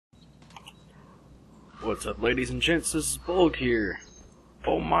What's up, ladies and gents? This is Bulk here.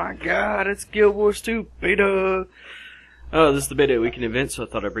 Oh my god, it's GW2 Beta! This is the Beta Weekend event, so I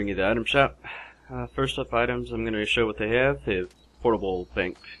thought I'd bring you the item shop. First up items, I'm going to show what they have. They have portable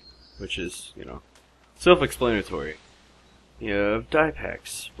bank, which is, self-explanatory. You have dye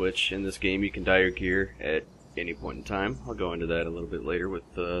packs, which in this game you can dye your gear at any point in time. I'll go into that a little bit later with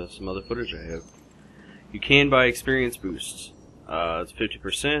some other footage I have. You can buy experience boosts. It's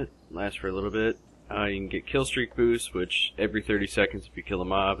 50%, lasts for a little bit. You can get kill streak boosts, which every 30 seconds if you kill a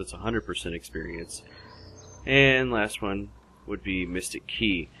mob, it's 100% experience. And last one would be Mystic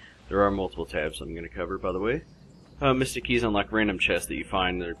Key. There are multiple tabs I'm going to cover, by the way. Mystic Keys unlock random chests that you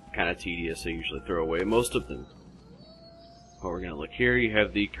find. They're kind of tedious, so I usually throw away most of them. Well, we're going to look here. You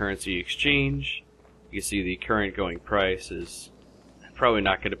have the currency exchange. You can see the current going price is probably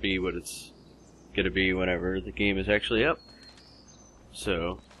not going to be what it's going to be whenever the game is actually up.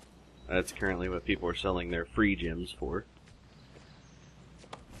 So that's currently what people are selling their free gems for.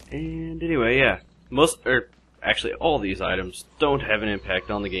 And anyway, yeah, actually all these items don't have an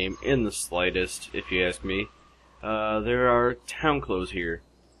impact on the game in the slightest, if you ask me. There are town clothes here.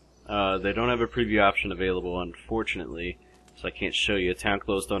 They don't have a preview option available, unfortunately, so I can't show you. Town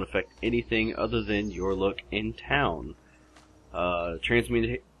clothes don't affect anything other than your look in town.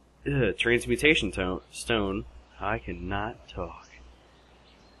 Transmutation stone. I cannot talk.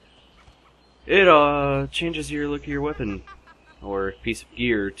 It changes your look of your weapon or piece of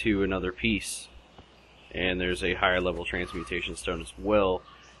gear to another piece. And there's a higher level transmutation stone as well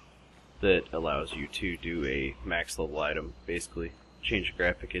that allows you to do a max level item, basically. Change the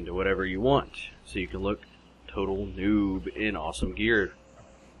graphic into whatever you want, so you can look total noob in awesome gear.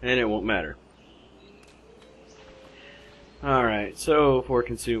 And it won't matter. Alright, so for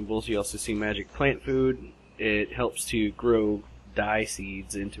consumables, you also see magic plant food. It helps to grow dye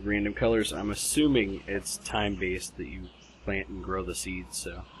seeds into random colors. I'm assuming it's time-based that you plant and grow the seeds,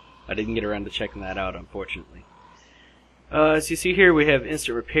 so I didn't get around to checking that out, unfortunately. As you see here, we have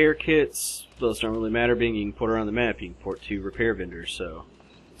instant repair kits. Those don't really matter, being you can port around the map. You can port to repair vendors, so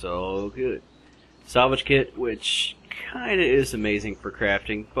it's all good. Salvage kit, which kinda is amazing for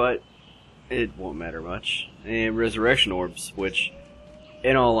crafting, but it won't matter much. And resurrection orbs, which,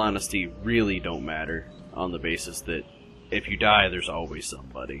 in all honesty, really don't matter, on the basis that if you die, there's always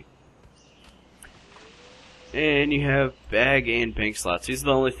somebody. And you have bag and bank slots. These are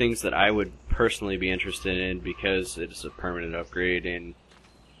the only things that I would personally be interested in because it is a permanent upgrade and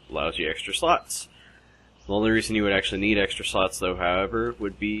allows you extra slots. The only reason you would actually need extra slots, though, however,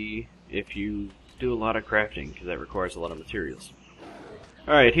 would be if you do a lot of crafting, because that requires a lot of materials.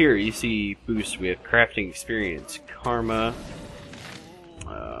 Alright, here you see boosts. We have crafting experience, karma,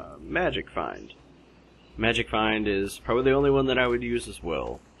 magic find. Magic find is probably the only one that I would use as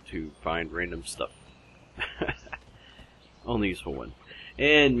well to find random stuff. Only useful one.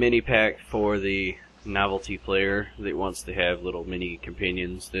 And mini pack for the novelty player that wants to have little mini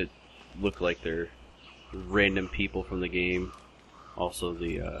companions that look like they're random people from the game. Also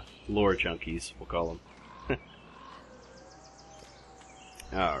the lore junkies, we'll call them.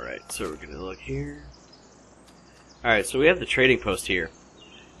 Alright, so we're going to look here. Alright, so we have the trading post here.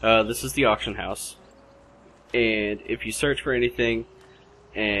 This is the auction house. And if you search for anything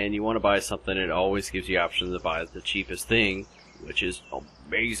and you want to buy something, it always gives you options to buy the cheapest thing, which is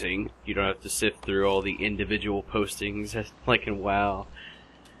amazing. You don't have to sift through all the individual postings like in WoW.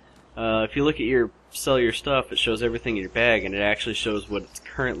 If you look at sell your stuff, it shows everything in your bag, and it actually shows what it's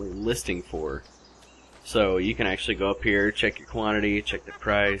currently listing for. So you can actually go up here, check your quantity, check the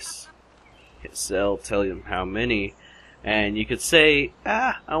price, hit sell, tell them how many, and you could say,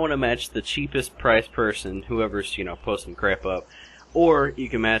 I want to match the cheapest price person, whoever's, posting crap up, or you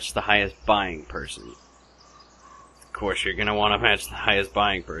can match the highest buying person. Of course, you're going to want to match the highest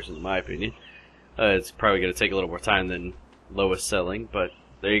buying person, in my opinion. It's probably going to take a little more time than lowest selling, but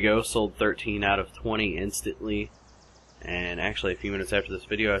there you go, sold 13 out of 20 instantly, and actually a few minutes after this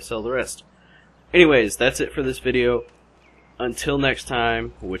video I sell the rest. Anyways, that's it for this video. Until next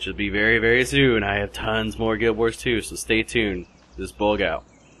time, which will be very, very soon, I have tons more Guild Wars 2, so stay tuned. This is Bulk out.